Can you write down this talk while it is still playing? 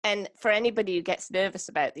And for anybody who gets nervous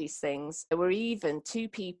about these things, there were even two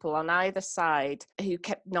people on either side who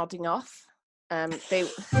kept nodding off. They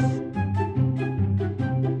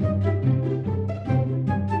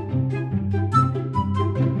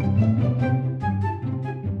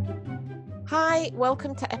Hi,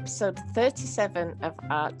 welcome to episode 37 of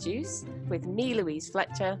Art Juice with me, Louise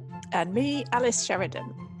Fletcher. And me, Alice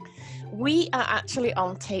Sheridan. We are actually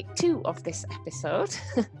on take 2 of this episode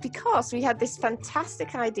because we had this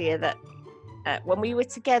fantastic idea that when we were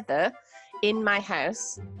together in my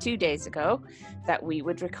house 2 days ago, that we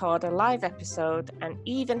would record a live episode and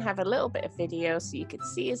even have a little bit of video so you could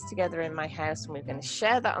see us together in my house, and we're going to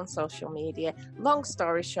share that on social media. Long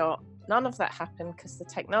story short, none of that happened because the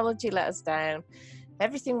technology let us down.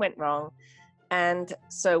 Everything went wrong. And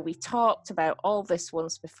so we talked about all this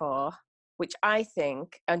once before, which I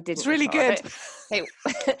think, and didn't. It's really good.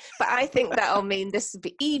 But I think that'll mean this will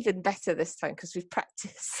be even better this time because we've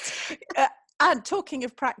practiced. And talking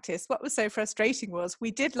of practice, what was so frustrating was we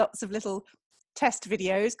did lots of little test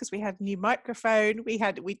videos because we had a new microphone. We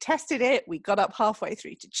tested it. We got up halfway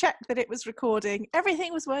through to check that it was recording.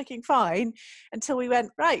 Everything was working fine until we went,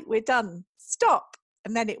 right, we're done. Stop.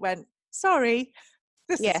 And then it went, sorry.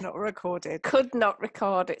 This is not recorded. Could not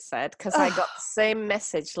record, it said, because I got the same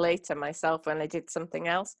message later myself when I did something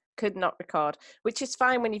else. Could not record, which is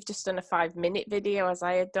fine when you've just done a 5-minute video as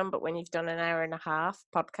I had done, but when you've done an hour and a half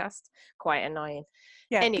podcast, quite annoying.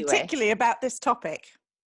 Yeah, anyway, particularly about this topic.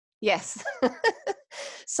 Yes.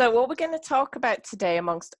 So what we're going to talk about today,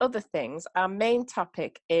 amongst other things, our main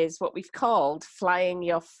topic is what we've called flying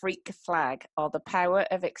your freak flag, or the power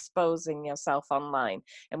of exposing yourself online.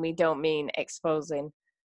 And we don't mean exposing,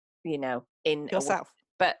 in yourself.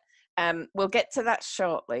 But we'll get to that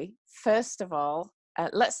shortly. First of all,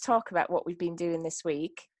 let's talk about what we've been doing this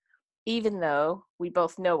week, even though we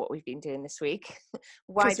both know what we've been doing this week.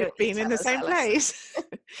 Why don't we've been in the same place?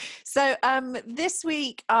 So this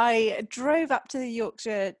week I drove up to the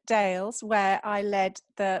Yorkshire Dales where I led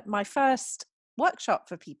my first workshop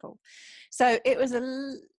for people. So it was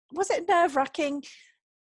it nerve-wracking?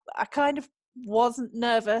 I kind of wasn't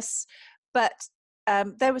nervous, but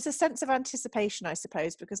there was a sense of anticipation, I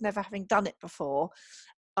suppose, because never having done it before,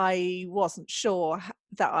 I wasn't sure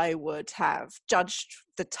that I would have judged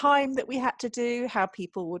the time that we had to do, how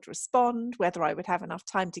people would respond, whether I would have enough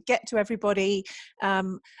time to get to everybody.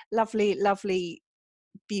 Lovely, lovely,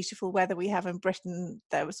 beautiful weather we have in Britain.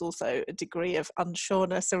 There was also a degree of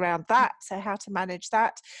unsureness around that, so how to manage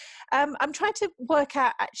that. I'm trying to work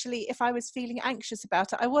out actually if I was feeling anxious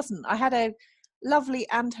about it. I wasn't. I had a lovely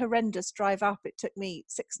and horrendous drive up. It took me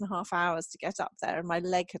 6.5 hours to get up there, and my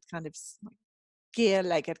gear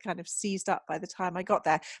leg had kind of seized up by the time I got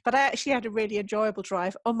there. But I actually had a really enjoyable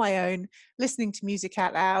drive on my own, listening to music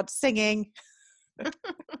out loud, singing,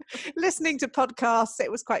 listening to podcasts.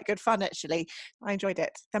 It was quite good fun, actually. I enjoyed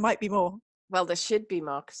it. There might be more. Well, there should be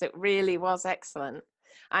more because it really was excellent.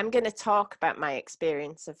 I'm going to talk about my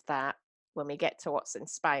experience of that when we get to what's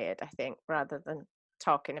inspired, I think, rather than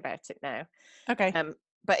talking about it now. Okay.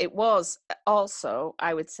 But it was also,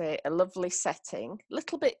 I would say, a lovely setting, a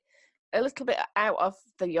little bit out of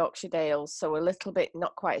the Yorkshire Dales, so a little bit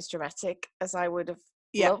not quite as dramatic as I would have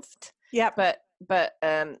loved. Yeah. But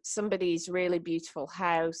somebody's really beautiful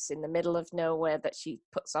house in the middle of nowhere that she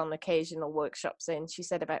puts on occasional workshops in. She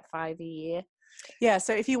said about 5 a year. Yeah,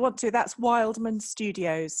 so if you want to, that's Wildman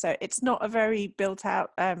Studios. So it's not a very built out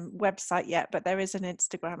website yet, but there is an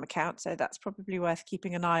Instagram account, so that's probably worth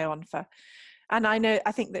keeping an eye on for. And I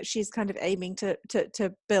think that she's kind of aiming to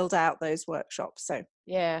build out those workshops. So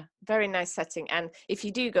yeah, very nice setting. And if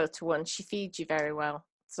you do go to one, she feeds you very well.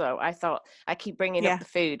 So I thought I keep bringing up the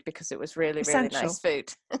food because it was really, really nice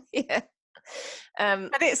food. Yeah.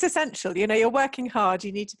 But it's essential, you're working hard,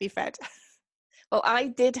 you need to be fed. Well, I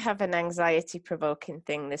did have an anxiety-provoking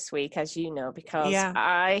thing this week, as you know, because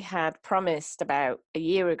I had promised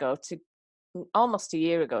almost a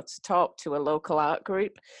year ago to talk to a local art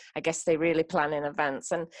group. I guess they really plan in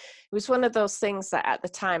advance. And it was one of those things that at the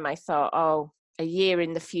time I thought, a year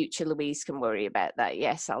in the future, Louise can worry about that.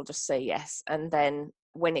 Yes, I'll just say yes. And then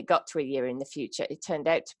when it got to a year in the future, it turned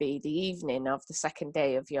out to be the evening of the second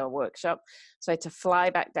day of your workshop. So I had to fly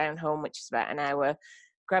back down home, which is about an hour,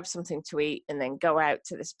 grab something to eat, and then go out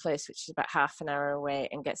to this place, which is about half an hour away,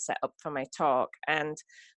 and get set up for my talk. And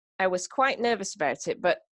I was quite nervous about it,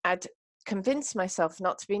 but I'd convinced myself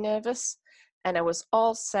not to be nervous, and I was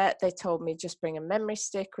all set. They told me just bring a memory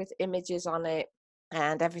stick with images on it,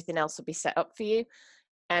 and everything else will be set up for you.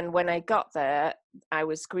 And when I got there, I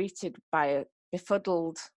was greeted by a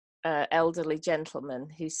befuddled elderly gentleman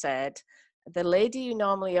who said, The lady who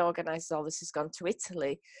normally organises all this has gone to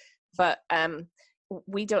Italy, but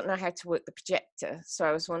we don't know how to work the projector. So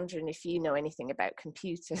I was wondering if you know anything about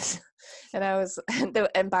computers.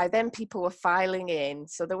 And by then people were filing in.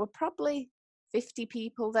 So there were probably 50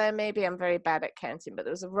 people there, maybe. I'm very bad at counting, but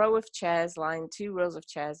there was a row of chairs lined, 2 rows of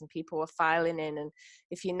chairs, and people were filing in. And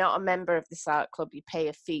if you're not a member of this art club, you pay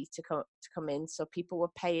a fee to come in. So people were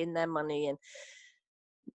paying their money, and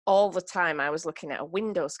all the time I was looking at a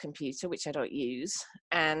Windows computer, which I don't use,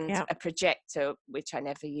 and a projector, which I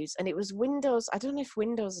never use. And it was Windows. I don't know if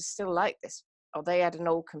Windows is still like this, or they had an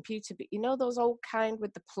old computer, but you know those old kind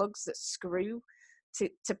with the plugs that screw?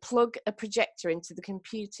 To plug a projector into the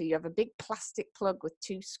computer, you have a big plastic plug with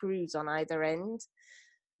 2 screws on either end.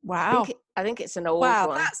 Wow. I think it's an old one.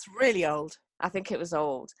 Wow, that's really old. I think it was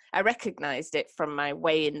old. I recognized it from my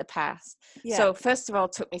way in the past. Yeah. So first of all,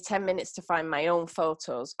 it took me 10 minutes to find my own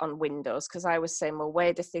photos on Windows, because I was saying, well,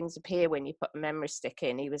 where do things appear when you put a memory stick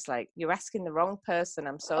in? He was like, you're asking the wrong person.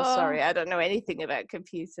 I'm so sorry. I don't know anything about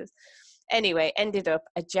computers. Anyway, ended up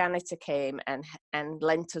a janitor came and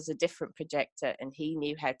lent us a different projector, and he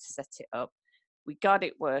knew how to set it up. We got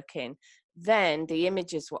it working. Then the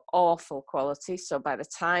images were awful quality. So by the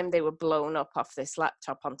time they were blown up off this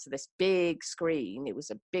laptop onto this big screen, it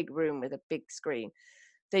was a big room with a big screen,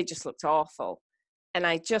 they just looked awful. And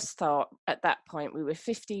I just thought at that point, we were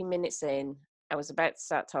 15 minutes in, I was about to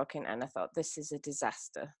start talking, and I thought, this is a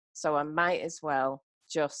disaster. So I might as well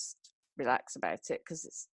just relax about it, because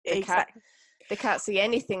it's they can't see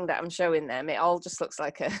anything that I'm showing them. It all just looks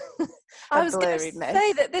like a I was going to mess.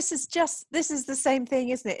 say that this is the same thing,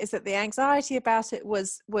 isn't it? Is that the anxiety about it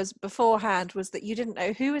was beforehand, was that you didn't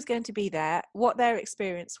know who was going to be there, what their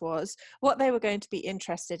experience was, what they were going to be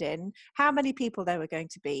interested in, how many people there were going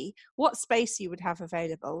to be, what space you would have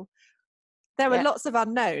available. There were lots of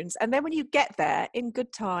unknowns. And then when you get there in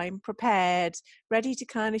good time, prepared, ready to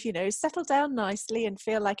kind of, settle down nicely and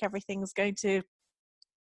feel like everything's going to,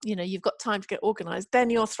 you've got time to get organized,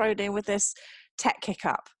 then you're thrown in with this tech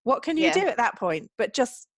hiccup. What can you do at that point but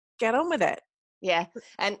just get on with it? Yeah.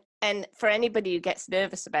 And for anybody who gets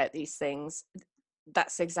nervous about these things,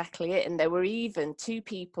 that's exactly it. And there were even 2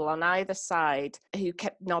 people on either side who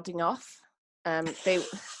kept nodding off.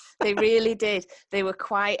 They really did. They were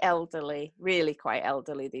quite elderly, really quite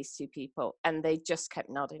elderly, these 2 people, and they just kept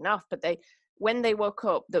nodding off. But when they woke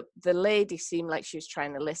up, the lady seemed like she was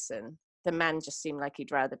trying to listen. The man just seemed like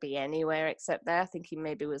he'd rather be anywhere except there. I think he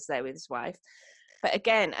maybe was there with his wife. But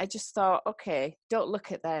again, I just thought, okay, don't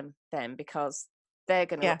look at them then, because they're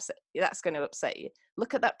going to upset. That's going to upset you.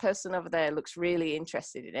 Look at that person over there, looks really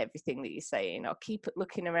interested in everything that you're saying, or keep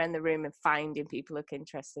looking around the room and finding people look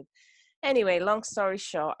interested. Anyway, long story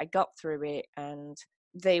short, I got through it, and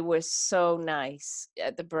they were so nice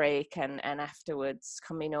at the break and afterwards,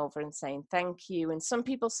 coming over and saying thank you. And some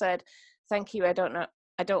people said, thank you, I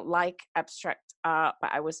don't like abstract art,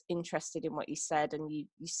 but I was interested in what you said, and you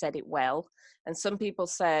said it well. And some people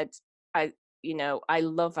said, I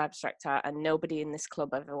love abstract art, and nobody in this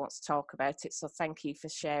club ever wants to talk about it, so thank you for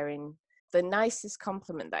sharing. The nicest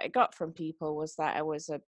compliment that I got from people was that I was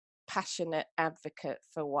a passionate advocate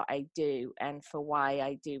for what I do and for why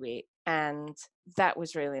I do it. And that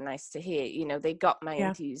was really nice to hear. They got my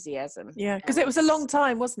enthusiasm. Yeah, because it was a long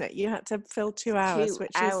time, wasn't it? You had to fill 2 hours,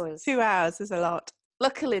 2 hours is a lot.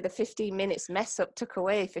 Luckily, the 15 minutes mess up took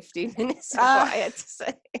away 15 minutes of what I had to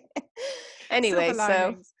say. Anyway,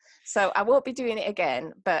 so I won't be doing it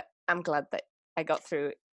again, but I'm glad that I got through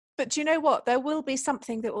it. But do you know what? There will be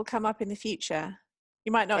something that will come up in the future.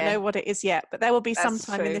 You might not know what it is yet, but there will be some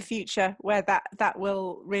time in the future where that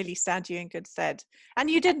will really stand you in good stead. And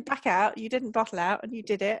you didn't back out, you didn't bottle out, and you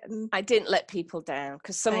did it. And I didn't let people down,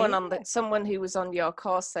 because someone who was on your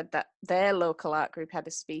course said that their local art group had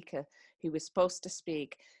a speaker who was supposed to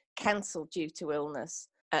speak, cancelled due to illness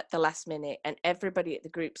at the last minute, and everybody at the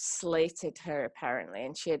group slated her apparently,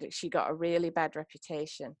 and she got a really bad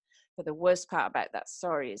reputation. But the worst part about that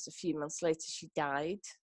story is a few months later she died.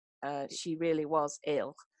 She really was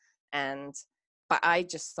ill, but I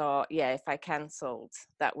just thought, if I cancelled,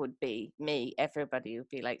 that would be me. Everybody would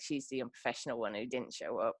be like, she's the unprofessional one who didn't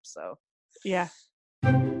show up. So yeah.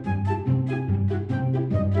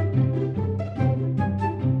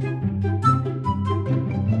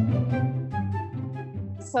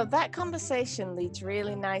 So that conversation leads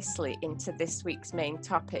really nicely into this week's main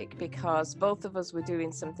topic, because both of us were doing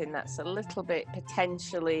something that's a little bit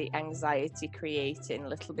potentially anxiety creating, a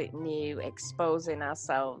little bit new, exposing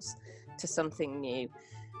ourselves to something new.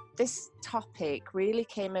 This topic really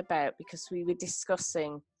came about because we were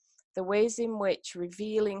discussing the ways in which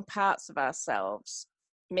revealing parts of ourselves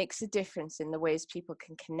makes a difference in the ways people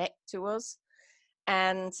can connect to us.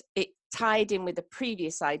 And it tied in with the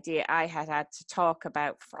previous idea I had to talk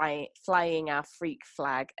about flying our freak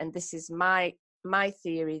flag. And this is my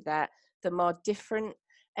theory, that the more different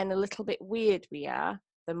and a little bit weird we are,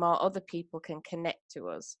 the more other people can connect to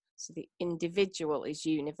us. So the individual is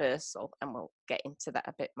universal, and we'll get into that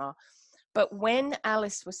a bit more. But when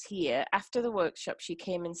Alice was here, after the workshop, she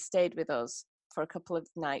came and stayed with us for a couple of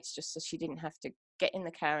nights, just so she didn't have to get in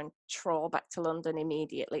the car and trawl back to London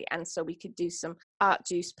immediately. And so we could do some art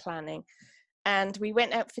juice planning. And we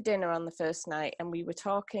went out for dinner on the first night, and we were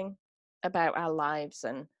talking about our lives.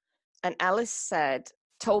 And Alice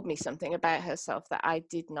told me something about herself that I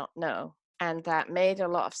did not know, and that made a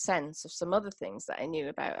lot of sense of some other things that I knew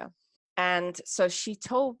about her. And so she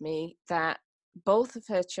told me that both of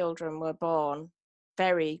her children were born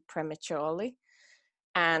very prematurely,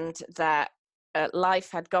 and that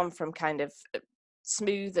life had gone from kind of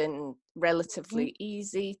smooth and relatively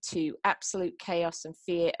easy to absolute chaos and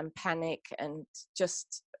fear and panic and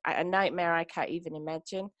just a nightmare I can't even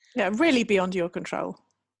imagine. Yeah, really beyond your control.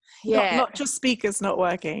 Yeah. Not just speakers not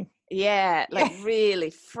working. Yeah, like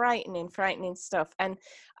really frightening stuff. And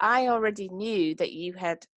I already knew that you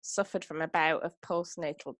had suffered from a bout of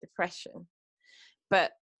postnatal depression.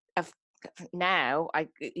 But now,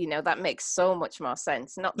 that makes so much more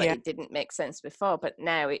sense. Not that it didn't make sense before, but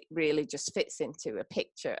now it really just fits into a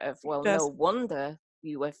picture of, well, no wonder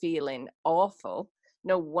you were feeling awful.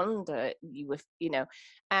 No wonder you were,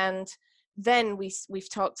 and then we've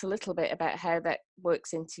talked a little bit about how that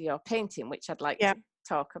works into your painting, which I'd like to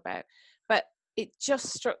talk about. But it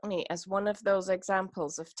just struck me as one of those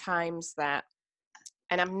examples of times that,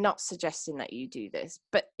 and I'm not suggesting that you do this,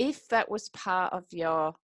 but if that was part of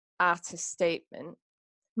your artist statement,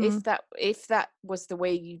 if that was the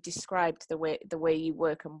way you described the way you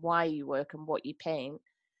work and why you work and what you paint,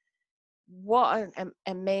 what an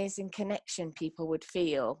amazing connection people would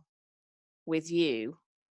feel with you.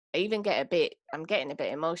 I'm getting a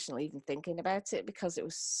bit emotional even thinking about it, because it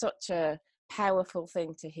was such a powerful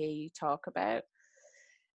thing to hear you talk about.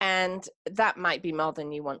 And that might be more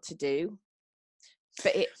than you want to do,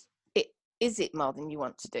 but is it more than you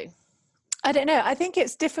want to do? I don't know. I think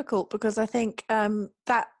it's difficult, because I think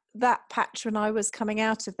that patch, when I was coming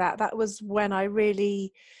out of that was when I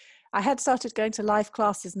had started going to live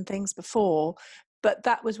classes and things before, but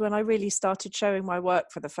that was when I really started showing my work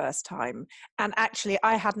for the first time. And actually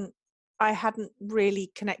I hadn't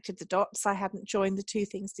really connected the dots. I hadn't joined the two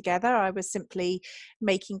things together. I was simply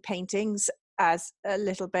making paintings as a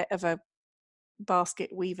little bit of a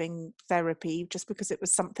basket weaving therapy, just because it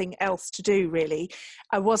was something else to do, really.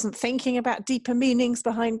 I wasn't thinking about deeper meanings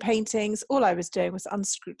behind paintings. All I was doing was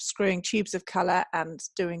unscrewing tubes of color and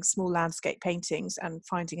doing small landscape paintings and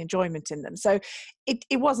finding enjoyment in them. So it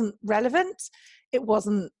wasn't relevant. It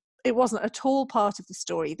wasn't at all part of the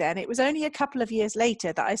story then. It was only a couple of years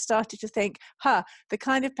later that I started to think, the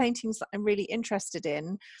kind of paintings that I'm really interested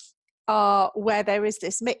in are where there is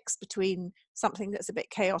this mix between something that's a bit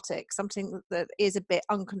chaotic, something that is a bit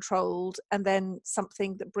uncontrolled, and then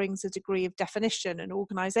something that brings a degree of definition and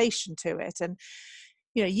organization to it. And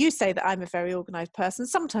you say that I'm a very organized person.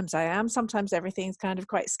 Sometimes I am. Sometimes everything's kind of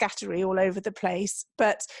quite scattery all over the place.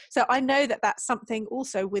 But so I know that that's something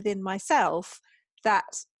also within myself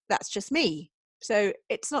that's just me. So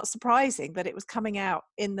it's not surprising that it was coming out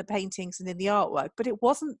in the paintings and in the artwork, but it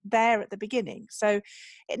wasn't there at the beginning. So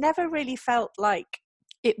it never really felt like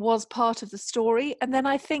it was part of the story. And then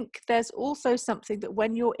I think there's also something that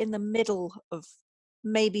when you're in the middle of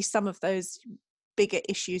maybe some of those bigger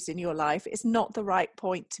issues in your life, it's not the right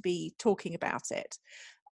point to be talking about it.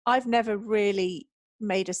 I've never really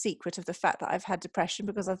made a secret of the fact that I've had depression,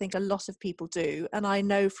 because I think a lot of people do. And I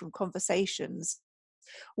know from conversations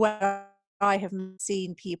where I have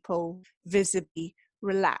seen people visibly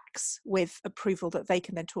relax with approval that they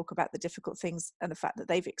can then talk about the difficult things and the fact that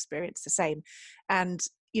they've experienced the same. And,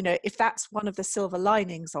 if that's one of the silver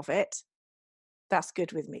linings of it, that's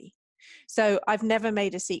good with me. So I've never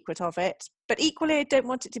made a secret of it, but equally, I don't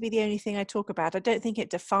want it to be the only thing I talk about. I don't think it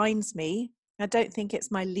defines me. I don't think it's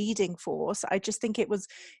my leading force. I just think it was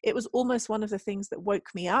almost one of the things that woke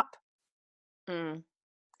me up.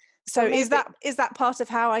 So is that part of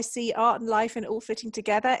how I see art and life and it all fitting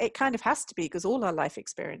together? It kind of has to be, because all our life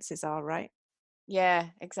experiences are, right? Yeah,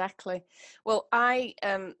 exactly. Well,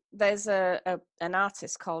 there's an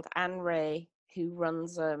artist called Anne Ray who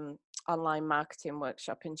runs online marketing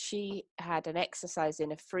workshop, and she had an exercise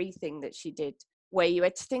in a free thing that she did where you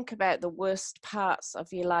had to think about the worst parts of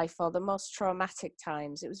your life or the most traumatic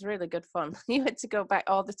times. It was really good fun. You had to go back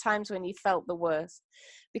all the times when you felt the worst,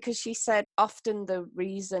 because she said often the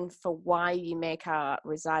reason for why you make art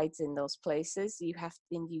resides in those places. You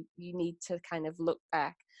need to kind of look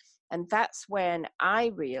back. And that's when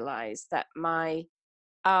I realized that my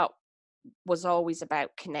art was always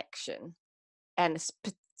about connection, and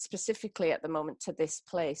specifically at the moment to this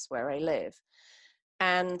place where I live.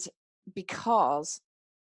 And because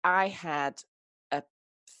I had a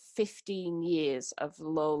 15 years of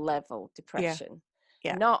low level depression,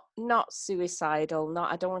 Yeah. not suicidal,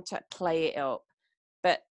 I don't want to play it up,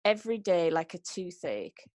 but every day like a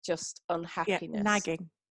toothache, just unhappiness. Yeah, nagging.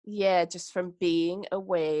 Yeah, just from being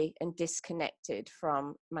away and disconnected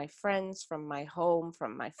from my friends, from my home,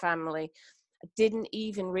 from my family. I didn't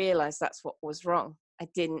even realize that's what was wrong. I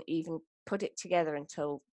didn't even put it together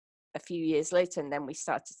until a few years later. And then we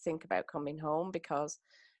started to think about coming home, because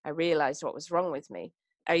I realized what was wrong with me.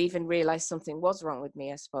 I even realized something was wrong with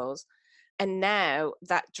me, I suppose. And now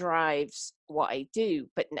that drives what I do.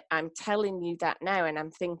 But I'm telling you that now, and I'm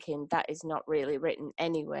thinking that is not really written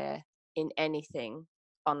anywhere in anything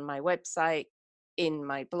on my website, in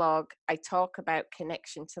my blog. I talk about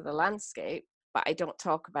connection to the landscape, but I don't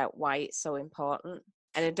talk about why it's so important.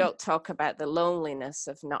 And I don't talk about the loneliness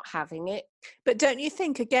of not having it. But don't you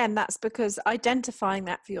think, again, that's because identifying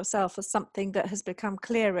that for yourself as something that has become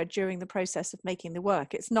clearer during the process of making the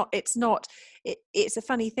work? It's a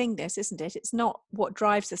funny thing, this, isn't it? It's not what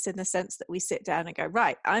drives us in the sense that we sit down and go,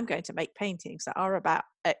 right, I'm going to make paintings that are about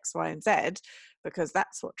X, Y, and Z, because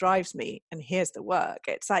that's what drives me. And here's the work.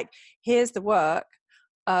 It's like, here's the work.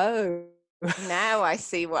 Oh, now I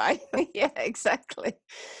see why. Yeah, exactly.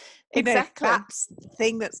 Exactly. That's the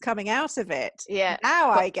thing that's coming out of it. Yeah.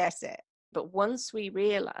 Now I get it. But once we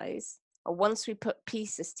realize, or once we put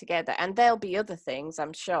pieces together, and there'll be other things,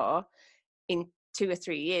 I'm sure, in 2 or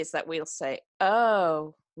 3 years that we'll say,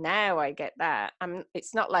 oh, now I get that.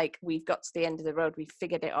 It's not like we've got to the end of the road, we've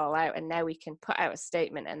figured it all out, and now we can put out a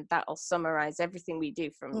statement and that'll summarize everything we do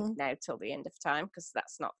from now till the end of time, because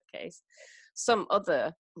that's not the case. Some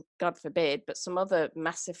other, God forbid, but some other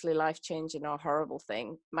massively life-changing or horrible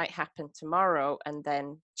thing might happen tomorrow and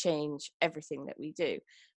then change everything that we do.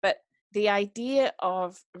 But the idea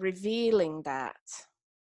of revealing that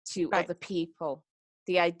to other people,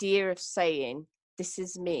 the idea of saying, this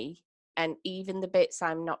is me, and even the bits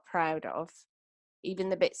I'm not proud of, even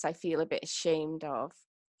the bits I feel a bit ashamed of,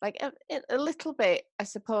 like a little bit, I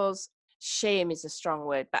suppose, shame is a strong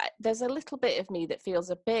word, but there's a little bit of me that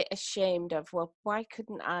feels a bit ashamed of, well, why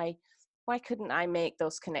couldn't I make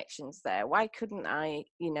those connections there? Why couldn't I,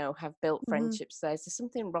 have built friendships there? Is there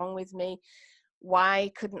something wrong with me?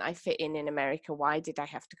 Why couldn't I fit in America? Why did I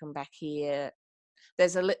have to come back here?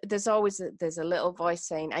 There's always a little voice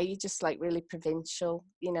saying, are you just like really provincial?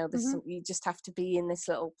 You just have to be in this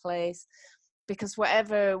little place. Because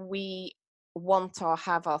whatever we want or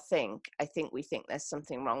have or think, I think we think there's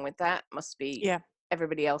something wrong with that. Must be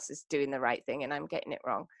everybody else is doing the right thing and I'm getting it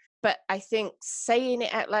wrong. But I think saying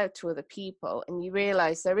it out loud to other people, and you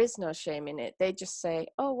realize there is no shame in it. They just say,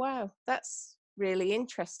 oh, wow, that's really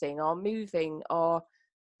interesting or moving or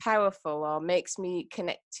powerful or makes me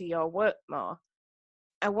connect to your work more.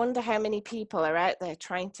 I wonder how many people are out there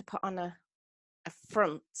trying to put on a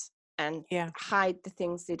front and hide the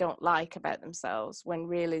things they don't like about themselves, when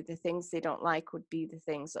really the things they don't like would be the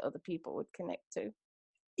things that other people would connect to.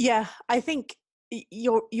 Yeah, I think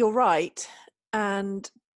you're right.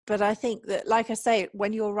 But I think that, like I say,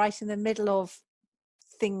 when you're right in the middle of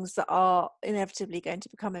things that are inevitably going to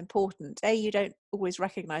become important, A, you don't always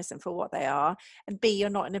recognize them for what they are, and B, you're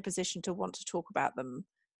not in a position to want to talk about them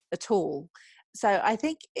at all. So I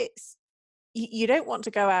think you don't want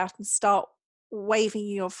to go out and start waving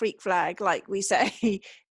your freak flag, like we say,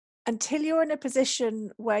 until you're in a position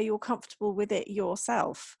where you're comfortable with it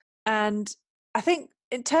yourself. And I think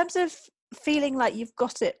in terms of feeling like you've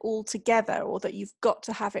got it all together, or that you've got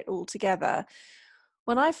to have it all together,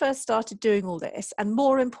 when I first started doing all this, and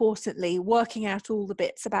more importantly, working out all the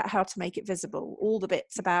bits about how to make it visible, all the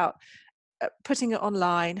bits about putting it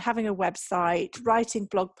online, having a website, writing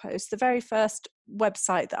blog posts. The very first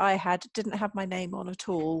website that I had didn't have my name on at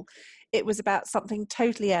all. It was about something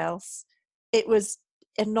totally else. It was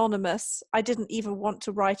anonymous. I didn't even want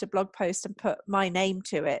to write a blog post and put my name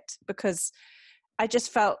to it, because I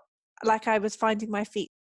just felt like I was finding my feet.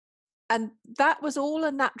 And that was all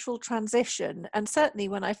a natural transition. And certainly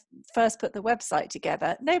when I first put the website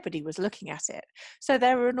together, nobody was looking at it. So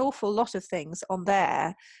there were an awful lot of things on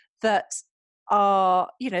there that are,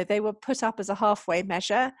 they were put up as a halfway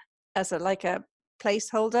measure, as a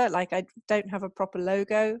placeholder. Like I don't have a proper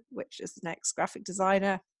logo, which as an ex-graphic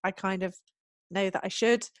designer, I kind of know that I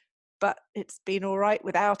should, but it's been all right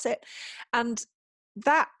without it. And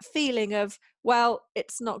that feeling of, well,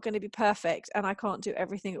 it's not going to be perfect and I can't do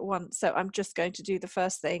everything at once, so I'm just going to do the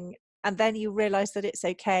first thing. And then you realize that it's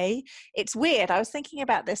okay. It's weird. I was thinking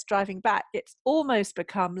about this driving back. It's almost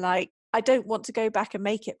become like, I don't want to go back and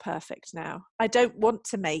make it perfect now. I don't want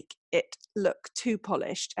to make it look too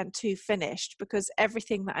polished and too finished, because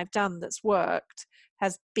everything that I've done that's worked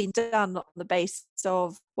has been done on the basis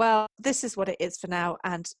of, well, this is what it is for now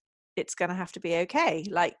and it's going to have to be okay.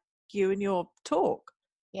 Like you and your talk.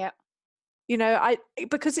 Yeah. You know,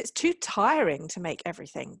 because it's too tiring to make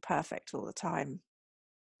everything perfect all the time.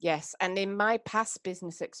 Yes. And in my past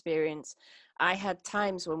business experience, I had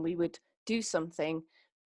times when we would do something,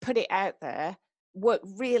 put it out there, work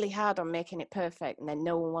really hard on making it perfect, and then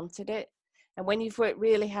no one wanted it. And when you've worked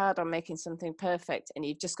really hard on making something perfect and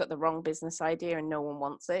you've just got the wrong business idea and no one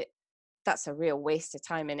wants it, that's a real waste of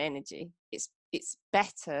time and energy. It's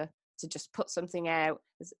better to just put something out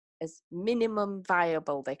as minimum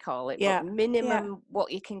viable, they call it, but minimum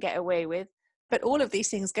what you can get away with. But all of these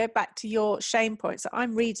things go back to your shame point. So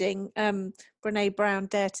I'm reading Brene Brown,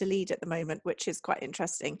 Dare to Lead at the moment, which is quite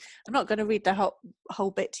interesting. I'm not going to read the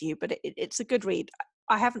whole bit to you, but it's a good read.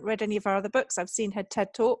 I haven't read any of her other books. I've seen her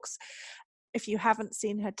TED Talks. If you haven't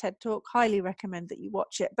seen her TED Talk, highly recommend that you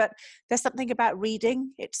watch it. But there's something about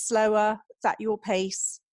reading. It's slower. It's at your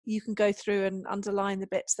pace. You can go through and underline the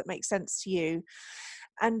bits that make sense to you.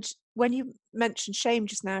 And when you mentioned shame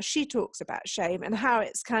just now, she talks about shame and how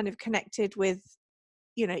it's kind of connected with,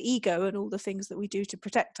 you know, ego and all the things that we do to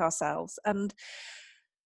protect ourselves. And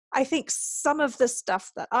I think some of the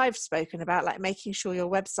stuff that I've spoken about, like making sure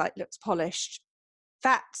your website looks polished,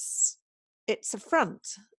 it's a front.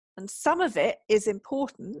 And some of it is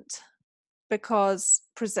important because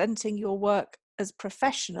presenting your work as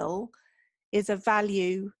professional is a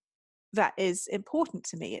value that is important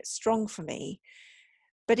to me. It's strong for me.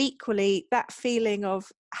 But equally, that feeling of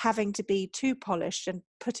having to be too polished and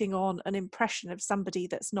putting on an impression of somebody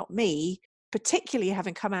that's not me, particularly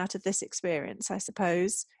having come out of this experience, I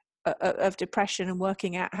suppose, of depression and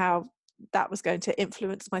working out how that was going to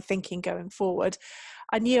influence my thinking going forward,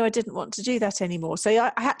 I knew I didn't want to do that anymore. So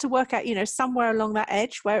I had to work out, you know, somewhere along that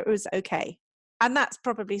edge where it was okay. And that's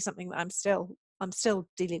probably something that I'm still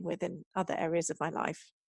dealing with in other areas of my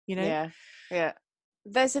life, you know? Yeah.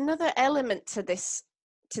 There's another element to this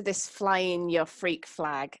flying your freak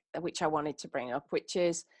flag, which I wanted to bring up, which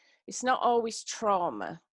is it's not always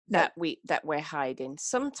trauma that we're hiding.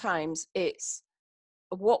 Sometimes it's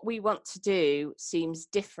what we want to do seems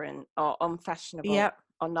different or unfashionable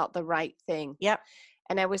or not the right thing.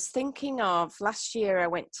 And I was thinking of last year, I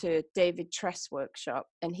went to David Tress workshop,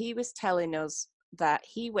 and he was telling us that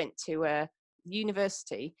he went to a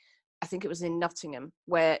university, I think it was in Nottingham,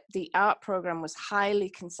 where the art program was highly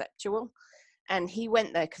conceptual. And he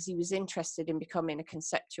went there because he was interested in becoming a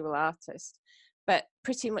conceptual artist. But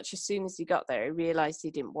pretty much as soon as he got there, he realized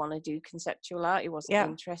he didn't want to do conceptual art. He wasn't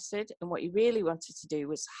interested. And what he really wanted to do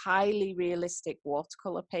was highly realistic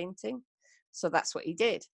watercolor painting. So that's what he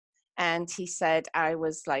did. And he said, I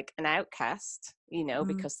was like an outcast, you know,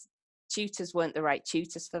 because tutors weren't the right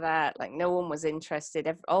tutors for that. Like no one was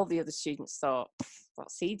interested. All the other students thought,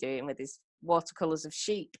 what's he doing with his watercolors of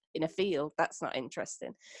sheep in a field? That's not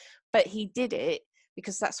interesting. But he did it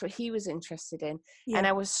because that's what he was interested in. And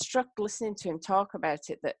I was struck listening to him talk about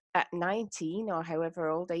it, that at 19 or however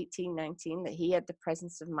old, 18, 19, that he had the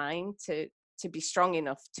presence of mind to be strong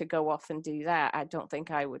enough to go off and do that. I don't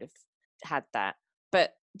think I would have had that.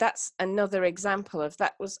 But that's another example of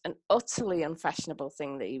that was an utterly unfashionable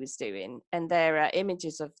thing that he was doing. And there are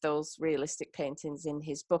images of those realistic paintings in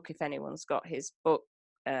his book. If anyone's got his book,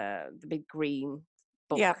 the big green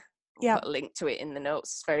book, put a link to it in the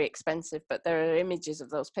notes. It's very expensive, but there are images of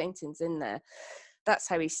those paintings in there. That's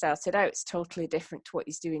how he started out. It's totally different to what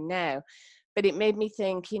he's doing now. But it made me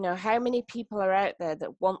think, you know, how many people are out there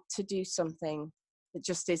that want to do something that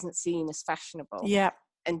just isn't seen as fashionable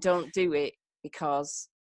and don't do it because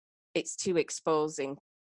it's too exposing.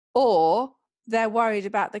 Or they're worried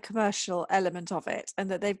about the commercial element of it and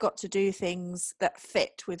that they've got to do things that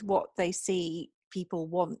fit with what they see people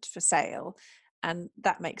want for sale. And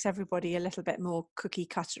that makes everybody a little bit more cookie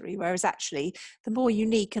cuttery, whereas actually the more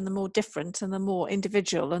unique and the more different and the more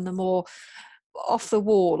individual and the more off the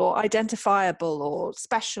wall or identifiable or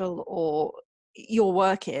special or your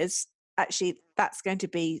work is, actually that's going to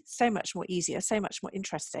be so much more easier, so much more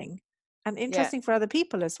interesting and interesting for other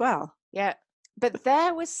people as well. Yeah. But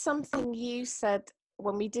there was something you said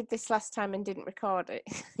when we did this last time and didn't record it.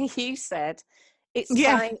 You said It's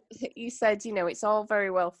fine. You said, it's all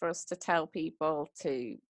very well for us to tell people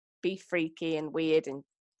to be freaky and weird and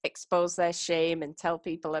expose their shame and tell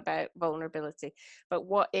people about vulnerability. But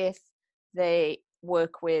what if they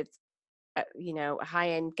work with, a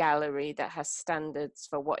high-end gallery that has standards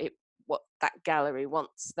for what that gallery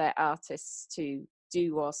wants their artists to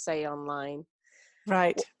do or say online?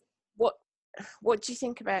 Right. What do you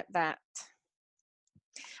think about that?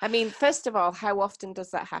 I mean, first of all, how often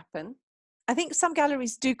does that happen? I think some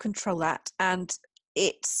galleries do control that, and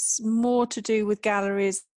it's more to do with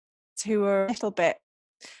galleries who are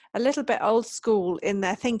a little bit old school in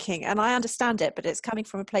their thinking, and I understand it, but it's coming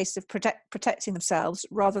from a place of protecting themselves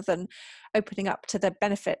rather than opening up to the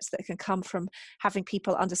benefits that can come from having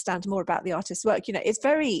people understand more about the artist's work. It's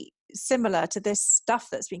very similar to this stuff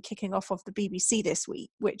that's been kicking off of the BBC this week,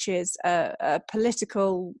 which is a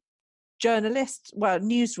political journalist,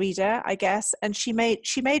 newsreader, I guess, and she made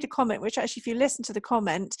a comment which, actually, if you listen to the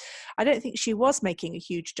comment, I don't think she was making a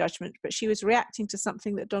huge judgment, but she was reacting to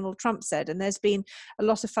something that Donald Trump said, and there's been a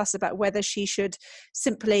lot of fuss about whether she should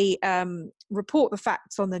simply report the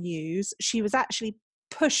facts on the news. She was actually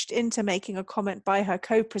pushed into making a comment by her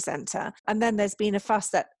co-presenter, and then there's been a fuss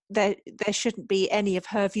that there shouldn't be any of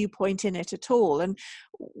her viewpoint in it at all. And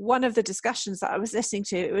one of the discussions that I was listening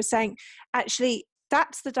to, it was saying, actually,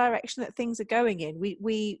 that's the direction that things are going in.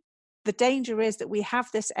 The danger is that we have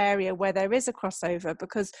this area where there is a crossover,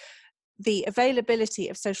 because the availability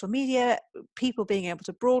of social media, people being able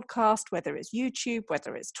to broadcast, whether it's YouTube,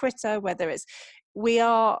 whether it's Twitter, we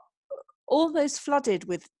are almost flooded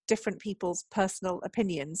with different people's personal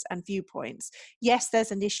opinions and viewpoints. Yes,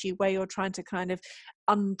 there's an issue where you're trying to kind of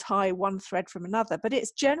untie one thread from another, but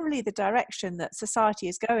it's generally the direction that society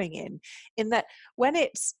is going in that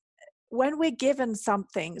when we're given some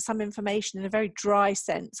information in a very dry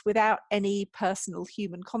sense without any personal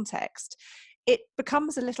human context, it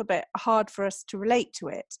becomes a little bit hard for us to relate to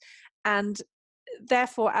it. And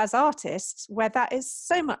therefore, as artists, where that is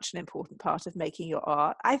so much an important part of making your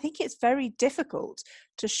art, I think it's very difficult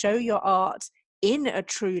to show your art in a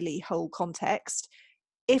truly whole context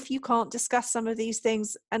if you can't discuss some of these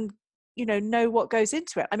things and know what goes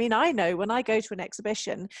into it. I mean, I know when I go to an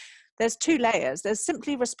exhibition, there's two layers. There's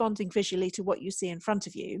simply responding visually to what you see in front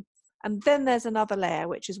of you. And then there's another layer,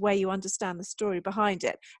 which is where you understand the story behind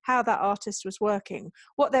it, how that artist was working,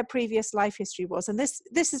 what their previous life history was. And this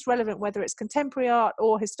is relevant whether it's contemporary art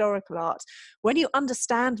or historical art. When you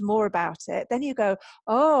understand more about it, then you go,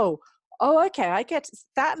 oh, okay, I get it.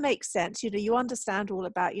 That makes sense. You understand all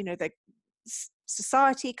about, the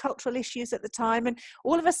society, cultural issues at the time, and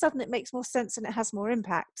all of a sudden it makes more sense and it has more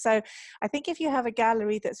impact. So I think if you have a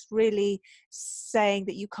gallery that's really saying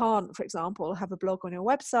that you can't, for example, have a blog on your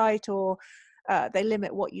website, or they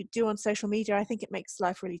limit what you do on social media, I think it makes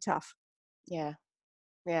life really tough. Yeah,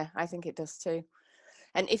 I think it does too.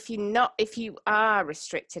 And if you are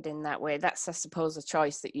restricted in that way, that's, I suppose, a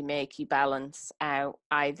choice that you make. You balance out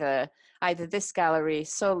either this gallery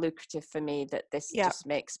is so lucrative for me that this just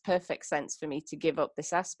makes perfect sense for me to give up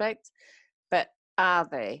this aspect, but are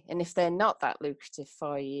they? And if they're not that lucrative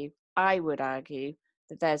for you, I would argue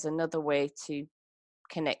that there's another way to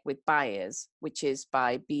connect with buyers, which is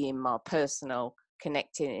by being more personal,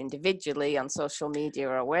 connecting individually on social media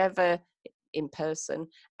or wherever, in person,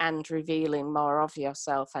 and revealing more of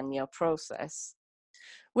yourself and your process.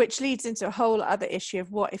 Which leads into a whole other issue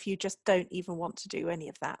of what if you just don't even want to do any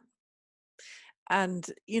of that? And,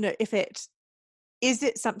 is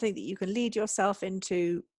it something that you can lead yourself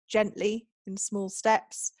into gently in small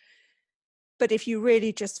steps? But if you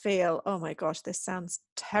really just feel, oh my gosh, this sounds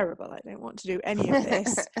terrible, I don't want to do any of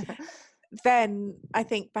this, then I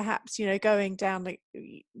think perhaps, going down the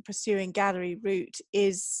pursuing gallery route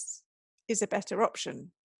is a better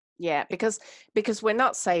option. Yeah, because we're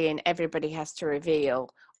not saying everybody has to reveal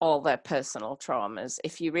all their personal traumas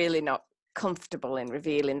if you're really not comfortable in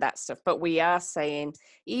revealing that stuff. But we are saying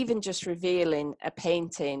even just revealing a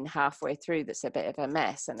painting halfway through that's a bit of a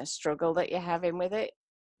mess and a struggle that you're having with it,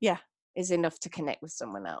 is enough to connect with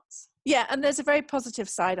someone else. Yeah, and there's a very positive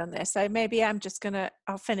side on this. So maybe I'll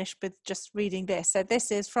finish with just reading this. So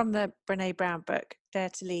this is from the Brené Brown book, Dare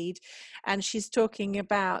to Lead. And she's talking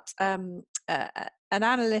about an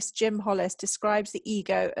analyst, Jim Hollis, describes the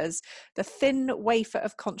ego as the thin wafer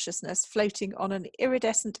of consciousness floating on an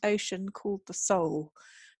iridescent ocean called the soul.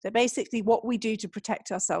 So basically what we do to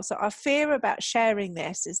protect ourselves. So our fear about sharing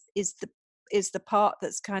this is the part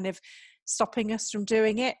that's kind of stopping us from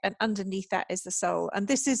doing it, and underneath that is the soul. And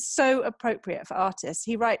this is so appropriate for artists.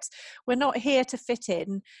 He writes, we're not here to fit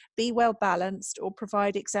in, be well balanced, or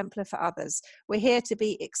provide exemplar for others. We're here to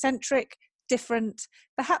be eccentric, different,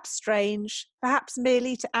 perhaps strange, perhaps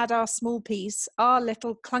merely to add our small piece, our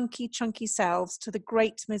little clunky, chunky selves to the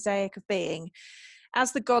great mosaic of being.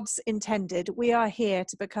 As the gods intended, we are here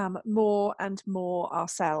to become more and more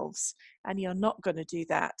ourselves. And you're not going to do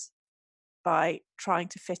that by trying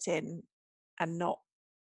to fit in and not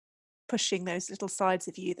pushing those little sides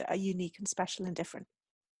of you that are unique and special and different.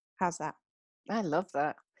 How's that? I love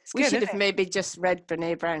that. It's We good, should isn't have it? maybe just read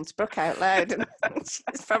Brene Brown's book out loud. And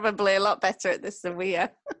she's probably a lot better at this than we are.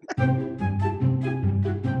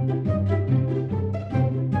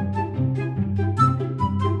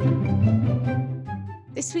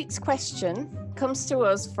 This week's question comes to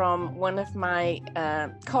us from one of my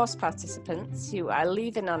course participants, who I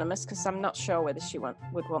leave anonymous because I'm not sure whether she would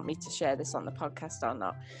want me to share this on the podcast or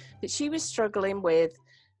not. But she was struggling with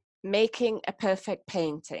making a perfect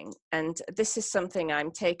painting, and this is something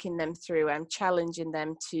I'm taking them through. I'm challenging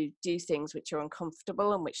them to do things which are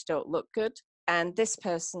uncomfortable and which don't look good. And this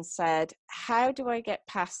person said, how do I get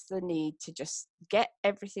past the need to just get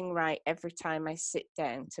everything right every time I sit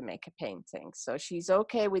down to make a painting? So she's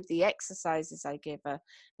okay with the exercises I give her,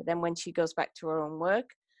 but then when she goes back to her own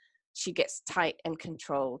work, she gets tight and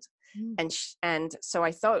controlled. And so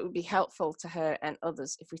I thought it would be helpful to her and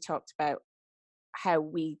others if we talked about how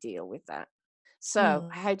we deal with that. So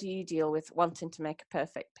how do you deal with wanting to make a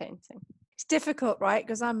perfect painting? It's difficult, right?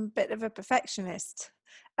 Because I'm a bit of a perfectionist.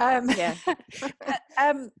 Yeah.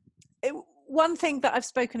 One thing that I've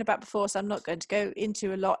spoken about before, so I'm not going to go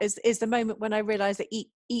into a lot, is the moment when I realized that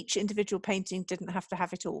each individual painting didn't have to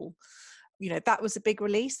have it all. You know, that was a big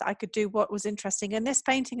release. I could do what was interesting in this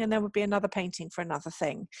painting, and there would be another painting for another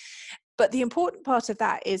thing. But the important part of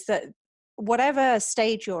that is that whatever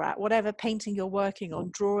stage you're at, whatever painting you're working on,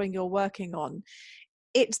 drawing you're working on,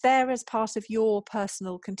 it's there as part of your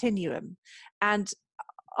personal continuum. And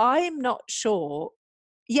I'm not sure.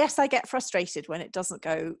 Yes, I get frustrated when it doesn't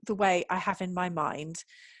go the way I have in my mind.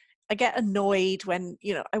 I get annoyed when,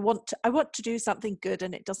 you know, I want to do something good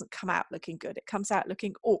and it doesn't come out looking good. It comes out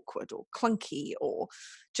looking awkward or clunky or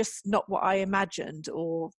just not what I imagined,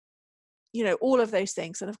 or, you know, all of those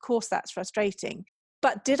things. And of course that's frustrating.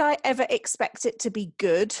 But did I ever expect it to be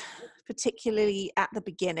good, particularly at the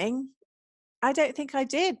beginning? I don't think I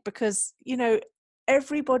did, because, you know,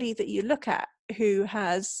 everybody that you look at who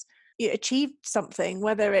has achieved something,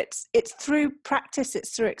 whether it's through practice,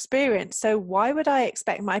 it's through experience. So why would I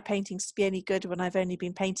expect my paintings to be any good when I've only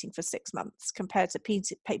been painting for 6 months compared to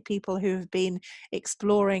people who have been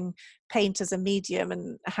exploring paint as a medium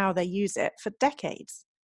and how they use it for decades?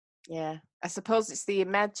 Yeah, I suppose it's the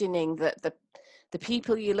imagining that the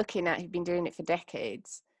people you're looking at who've been doing it for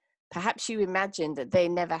decades, perhaps you imagine that they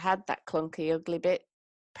never had that clunky, ugly bit.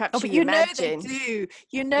 Perhaps Oh, but you you know imagine. they do.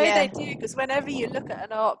 You know they do, because whenever you look at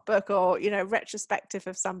an art book or, you know, retrospective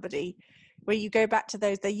of somebody, where you go back to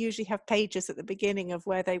those, they usually have pages at the beginning of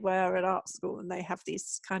where they were at art school, and they have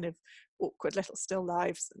these kind of awkward little still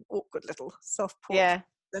lives and awkward little self-portraits.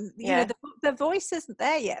 And you know, the voice isn't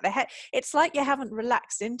there yet. It's like you haven't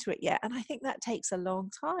relaxed into it yet, and I think that takes a long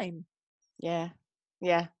time. Yeah,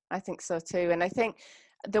 I think so too. And I think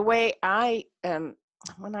the way I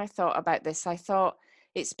when I thought about this, I thought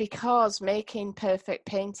it's because making perfect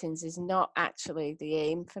paintings is not actually the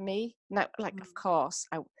aim for me. Now, like, of course,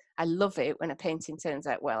 I love it when a painting turns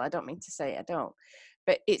out well. I don't mean to say I don't,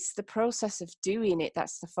 but it's the process of doing it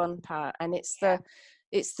that's the fun part, and it's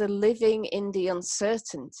the living in the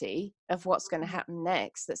uncertainty of what's going to happen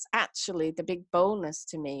next that's actually the big bonus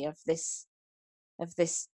to me of this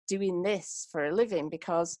doing this for a living.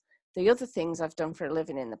 Because the other things I've done for a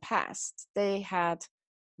living in the past, they had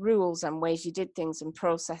rules and ways you did things and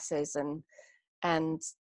processes, and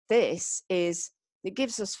this is, it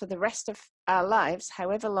gives us for the rest of our lives,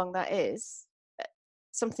 however long that is,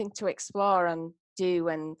 something to explore and do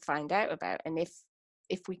and find out about. And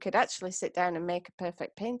if we could actually sit down and make a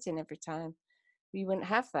perfect painting every time, we wouldn't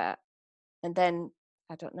have that. And then,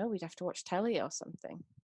 I don't know, we'd have to watch telly or something.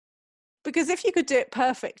 Because if you could do it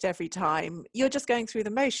perfect every time, you're just going through the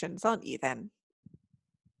motions, aren't you then?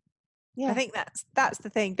 Yeah. I think that's the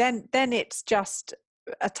thing. Then it's just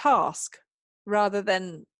a task rather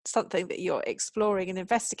than something that you're exploring and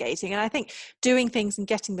investigating. And I think doing things and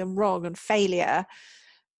getting them wrong and failure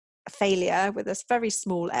with a very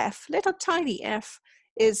small f, little tiny f,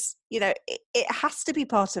 is, you know, it has to be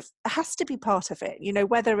part of it. You know,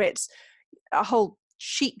 whether it's a whole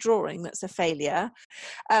sheet drawing that's a failure,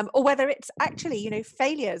 or whether it's actually, you know,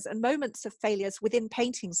 failures and moments of failures within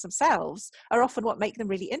paintings themselves are often what make them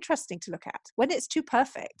really interesting to look at. When it's too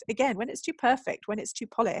perfect, when it's too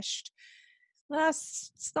polished,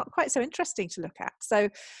 it's not quite so interesting to look at. So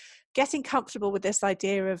getting comfortable with this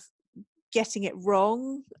idea of getting it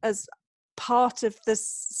wrong as part of the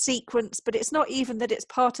sequence, but it's not even that it's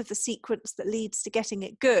part of the sequence that leads to getting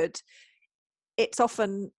it good. It's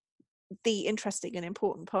often the interesting and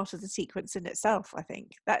important part of the sequence in itself. I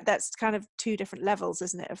think that's kind of two different levels,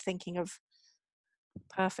 isn't it, of thinking of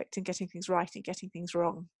perfect and getting things right and getting things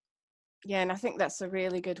wrong. Yeah, and I think that's a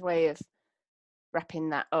really good way of wrapping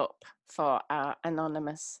that up for our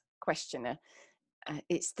anonymous questioner.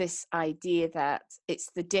 It's this idea that it's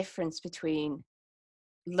the difference between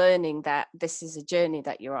learning that this is a journey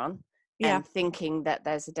that you're on and thinking that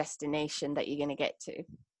there's a destination that you're going to get to.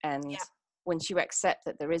 And once you accept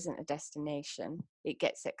that there isn't a destination, it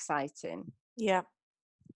gets exciting. Yeah.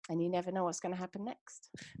 And you never know what's going to happen next.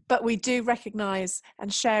 But we do recognise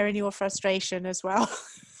and share in your frustration as well.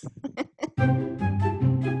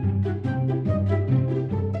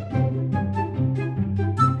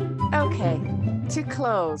 Okay, to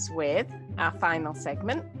close with our final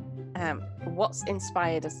segment, what's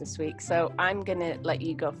inspired us this week? So I'm going to let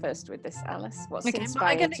you go first with this, Alice. What's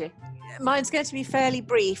inspired you? Mine's going to be fairly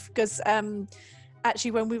brief because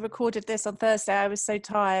actually when we recorded this on Thursday, I was so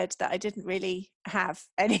tired that I didn't really have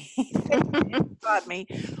anything about me.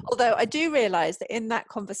 Although I do realise that in that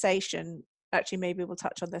conversation, actually maybe we'll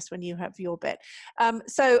touch on this when you have your bit.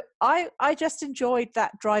 So I just enjoyed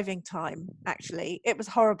that driving time, actually. It was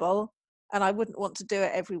horrible and I wouldn't want to do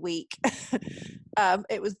it every week.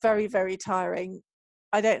 It was very, very tiring.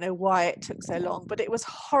 I don't know why it took so long, but it was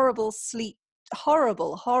horrible sleep,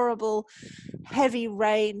 horrible, heavy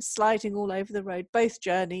rain, sliding all over the road, both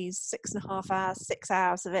journeys, 6.5 hours, 6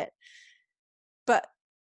 hours of it. But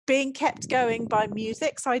being kept going by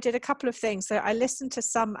music. So I did a couple of things. So I listened to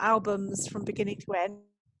some albums from beginning to end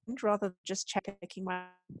rather than just picking my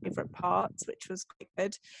favorite parts, which was quite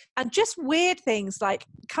good. And just weird things like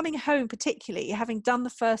coming home, particularly having done the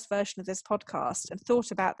first version of this podcast and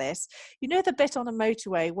thought about this, you know, the bit on a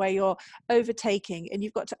motorway where you're overtaking and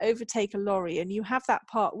you've got to overtake a lorry and you have that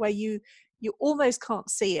part where you almost can't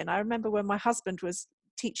see. And I remember when my husband was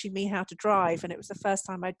teaching me how to drive and it was the first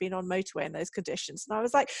time I'd been on motorway in those conditions and I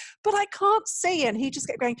was like, but I can't see, and he just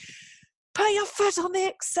kept going, put your foot on the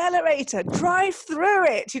accelerator, drive through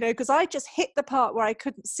it, you know, because I just hit the part where I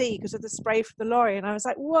couldn't see because of the spray from the lorry, and I was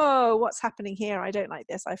like, whoa, what's happening here? I don't like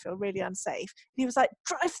this, I feel really unsafe. And he was like,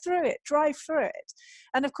 drive through it.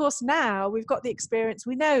 And of course now we've got the experience,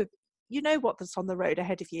 we know, you know what's on the road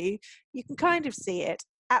ahead of you, you can kind of see it.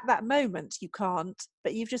 At that moment you can't,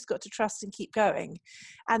 but you've just got to trust and keep going.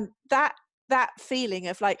 And that feeling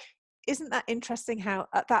of like, isn't that interesting how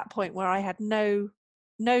at that point where I had no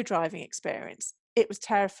driving experience, it was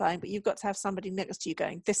terrifying, but you've got to have somebody next to you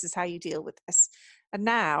going, this is how you deal with this. And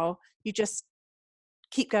now you just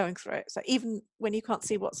keep going through it. So even when you can't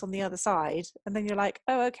see what's on the other side, and then you're like,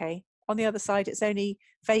 oh, okay, on the other side it's only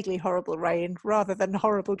vaguely horrible rain rather than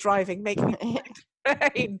horrible driving making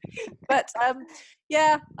rain. But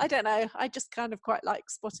yeah, I don't know, I just kind of quite like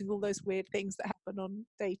spotting all those weird things that happen on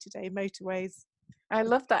day-to-day motorways. I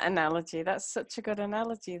love that analogy. That's such a good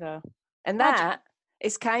analogy though. And that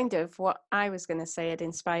is kind of what I was going to say had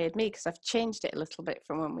inspired me, because I've changed it a little bit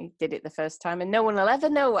from when we did it the first time, and no one will ever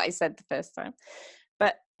know what I said the first time.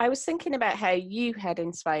 But I was thinking about how you had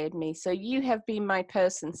inspired me. So you have been my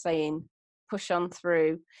person saying, push on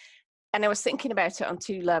through. And I was thinking about it on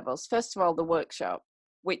two levels. First of all, the workshop,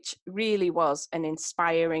 which really was an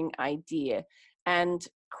inspiring idea and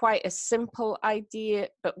quite a simple idea,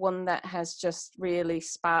 but one that has just really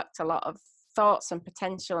sparked a lot of thoughts and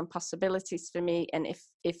potential and possibilities for me. And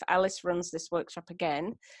if Alice runs this workshop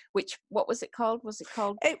again, what was it called?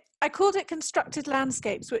 I called it Constructed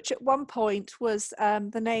Landscapes, which at one point was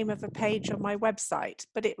the name of a page on my website,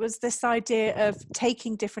 but it was this idea of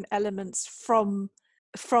taking different elements from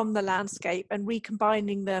the landscape and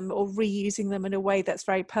recombining them or reusing them in a way that's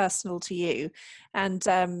very personal to you.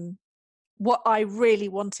 And what I really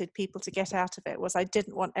wanted people to get out of it was I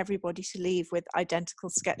didn't want everybody to leave with identical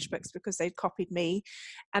sketchbooks because they'd copied me.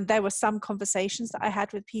 And there were some conversations that I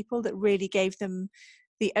had with people that really gave them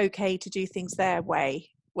the okay to do things their way,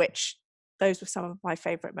 which those were some of my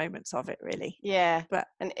favorite moments of it, really. Yeah.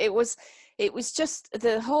 And it was just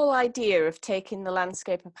the whole idea of taking the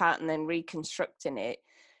landscape apart and then reconstructing it.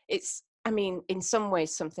 It's, I mean, in some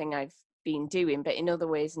ways something I've been doing, but in other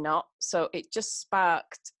ways not. So it just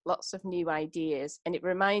sparked lots of new ideas, and it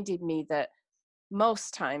reminded me that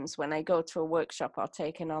most times when I go to a workshop or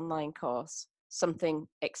take an online course, something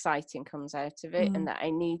exciting comes out of it, and that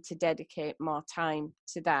I need to dedicate more time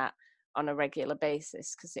to that on a regular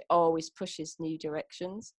basis because it always pushes new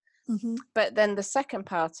directions. But then the second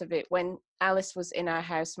part of it, when Alice was in our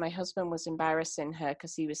house, my husband was embarrassing her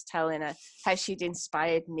because he was telling her how she'd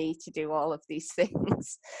inspired me to do all of these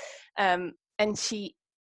things. And she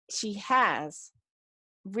has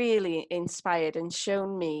really inspired and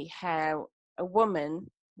shown me how a woman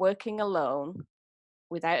working alone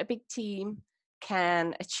without a big team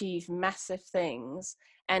can achieve massive things.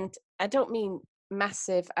 And I don't mean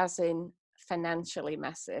massive as in financially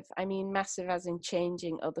massive. I mean massive as in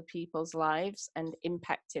changing other people's lives and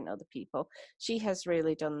impacting other people. She has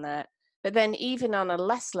really done that. But then even on a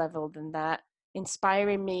less level than that,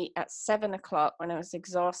 inspiring me at 7 o'clock when I was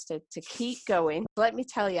exhausted to keep going. Let me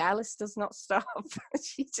tell you, Alice does not stop.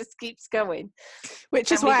 She just keeps going.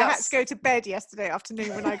 Which is why I had to go to bed yesterday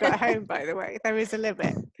afternoon when I got home, by the way. There is a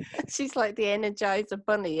limit. She's like the Energizer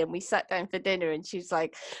Bunny, and we sat down for dinner and she's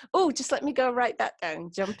like, oh, just let me go write that down,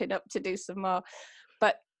 jumping up to do some more.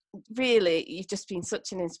 But really, you've just been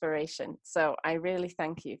such an inspiration. So I really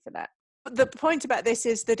thank you for that. The point about this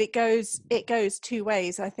is that it goes two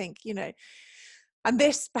ways, I think, you know. And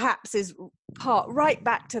this perhaps is part right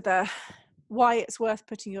back to the why it's worth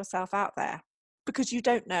putting yourself out there, because you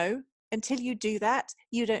don't know until you do that.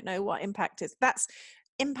 You don't know what impact is. That's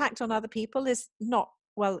impact on other people is not,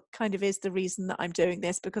 well, kind of is the reason that I'm doing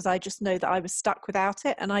this, because I just know that I was stuck without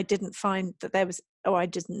it and I didn't find that there was, or I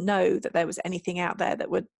didn't know that there was anything out there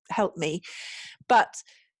that would help me. But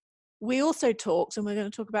we also talked, and we're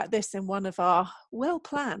going to talk about this in one of our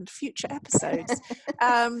well-planned future episodes,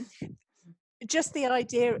 just the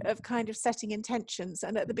idea of kind of setting intentions.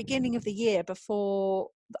 And at the beginning of the year, before,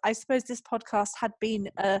 I suppose this podcast had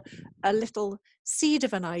been a little seed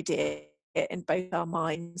of an idea in both our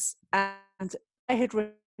minds. And I had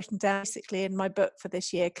written down basically in my book for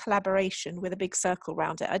this year, collaboration with a big circle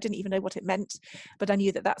around it. I didn't even know what it meant, but I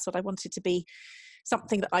knew that that's what I wanted to be,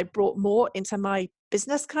 something that I brought more into my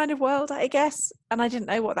business kind of world, I guess. And I didn't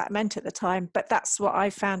know what that meant at the time, but that's what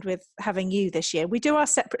I found with having you this year. We do our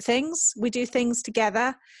separate things, we do things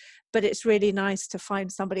together, but it's really nice to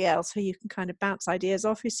find somebody else who you can kind of bounce ideas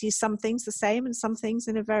off, who sees some things the same and some things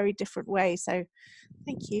in a very different way. So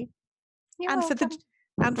thank you. You're and welcome.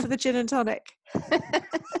 for the gin and tonic.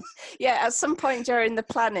 Yeah, at some point during the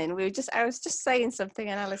planning, I was just saying something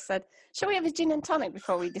and Alice said, shall we have a gin and tonic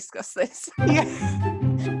before we discuss this? Yeah.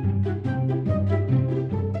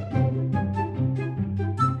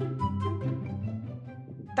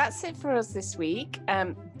 That's it for us this week.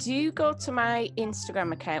 Do go to my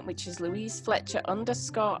Instagram account, which is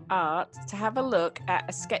louisefletcher_art, to have a look at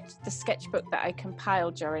the sketchbook that I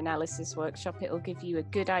compiled during Alice's workshop. It'll give you a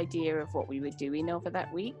good idea of what we were doing over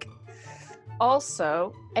that week.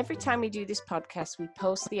 Also, every time we do this podcast, we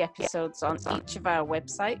post the episodes on each of our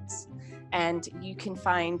websites, and you can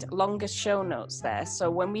find longer show notes there.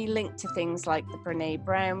 So when we link to things like the Brené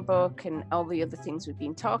Brown book and all the other things we've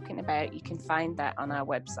been talking about, you can find that on our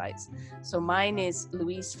websites. So mine is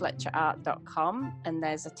louisefletcherart.com, and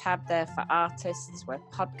there's a tab there for artists where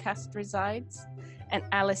podcast resides. And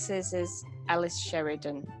Alice's is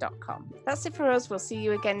alicesheridan.com. That's it for us. We'll see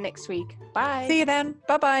you again next week. Bye. See you then.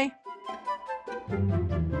 Bye-bye.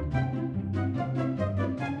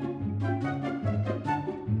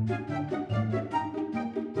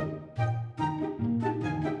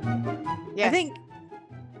 Yeah. I think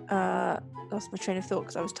lost my train of thought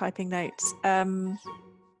because I was typing notes. I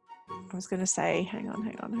was going to say, hang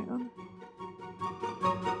on.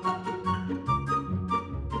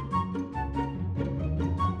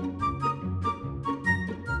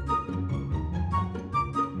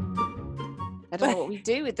 I don't know what we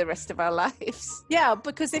do with the rest of our lives. Yeah,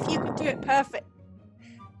 because if you could do it perfect.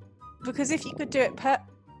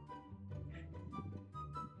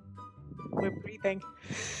 We're breathing.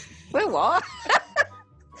 We're what?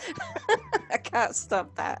 I can't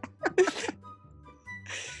stop that.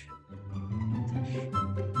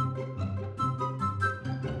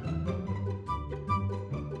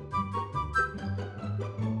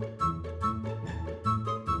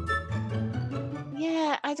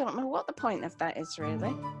 Yeah, I don't know what the point of that is,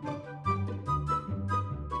 really.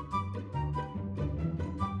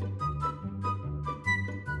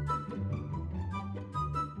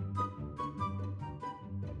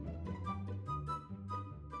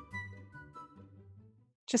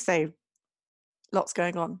 Just say lots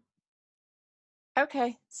going on.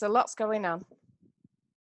 Okay, so lots going on.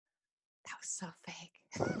 That was so vague.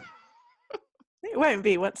 It won't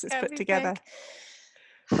be once it's put together.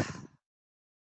 Vague.